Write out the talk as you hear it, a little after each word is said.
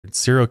figured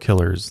serial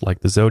killers like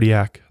the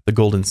Zodiac, the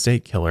Golden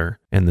State Killer,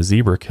 and the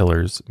Zebra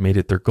Killers made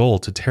it their goal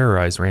to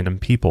terrorize random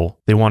people.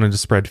 They wanted to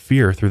spread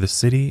fear through the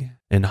city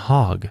and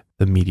hog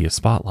the media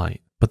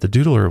spotlight. But the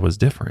Doodler was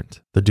different.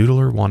 The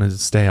Doodler wanted to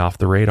stay off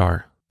the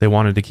radar. They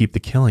wanted to keep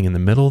the killing in the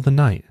middle of the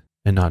night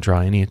and not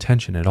draw any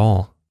attention at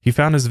all. He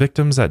found his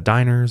victims at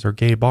diners or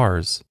gay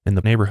bars in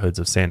the neighborhoods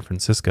of San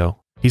Francisco.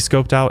 He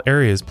scoped out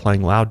areas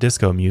playing loud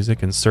disco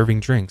music and serving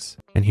drinks,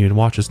 and he would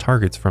watch his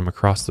targets from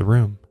across the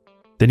room.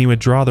 Then he would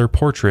draw their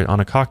portrait on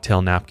a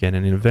cocktail napkin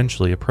and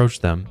eventually approach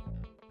them.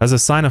 As a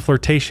sign of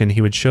flirtation, he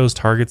would show his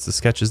targets the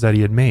sketches that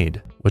he had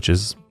made, which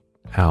is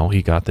how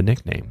he got the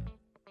nickname,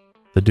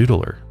 the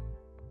Doodler.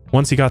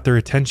 Once he got their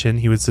attention,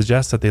 he would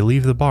suggest that they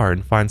leave the bar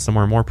and find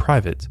somewhere more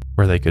private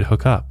where they could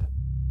hook up,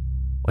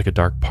 like a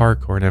dark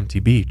park or an empty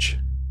beach.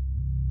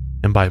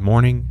 And by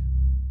morning,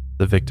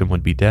 the victim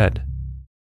would be dead.